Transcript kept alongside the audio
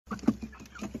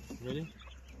Really?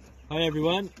 Hi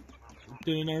everyone,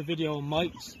 doing another video on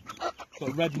mites.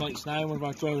 Got red mites now in one of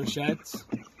our broiler sheds.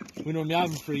 We normally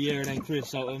have them for a year and then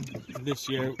creosote them. This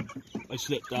year I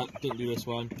slipped up, didn't do this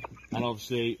one. And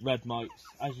obviously red mites.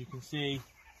 As you can see,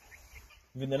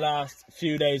 within the last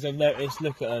few days I've noticed,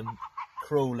 look at them,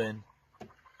 crawling.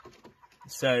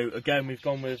 So again, we've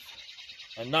gone with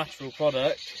a natural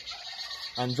product,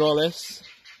 Androlis.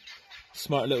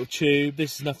 Smart little tube.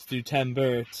 This is enough to do 10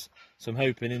 birds. So I'm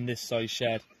hoping in this size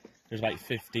shed there's like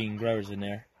 15 growers in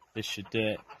there. This should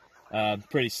do it.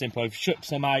 Pretty simple. I've shook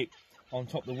some out on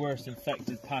top of the worst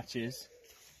infected patches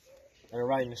that are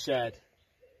around the shed.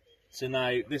 So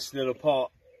now this little pot,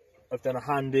 I've done a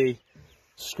handy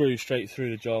screw straight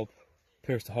through the job,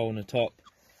 pierced a hole in the top.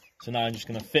 So now I'm just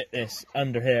going to fit this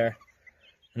under here,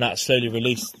 and that slowly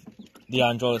release the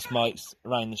Androlis mites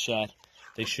around the shed.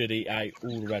 They should eat out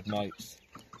all the red mites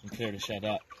and clear the shed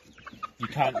up. You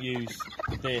can't use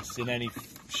this in any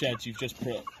sheds you've just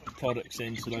put products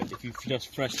in, so like if you've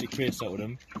just freshly creosoted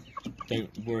them,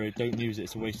 don't worry, don't use it,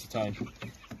 it's a waste of time.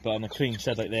 But on a clean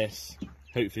shed like this,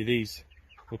 hopefully these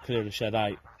will clear the shed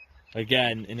out.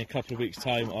 Again, in a couple of weeks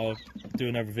time I'll do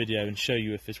another video and show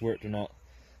you if it's worked or not.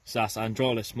 So that's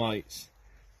Androlis mites,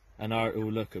 and Art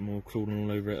will look at them all crawling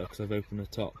all over it because I've opened the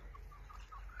top.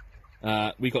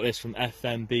 We got this from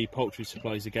FMB Poultry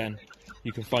Supplies again.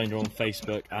 You can find her on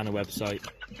Facebook and a website.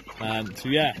 So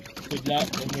yeah, good luck,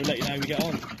 and we'll let you know how we get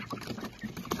on.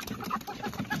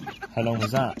 How long was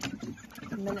that?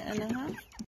 A minute and a half.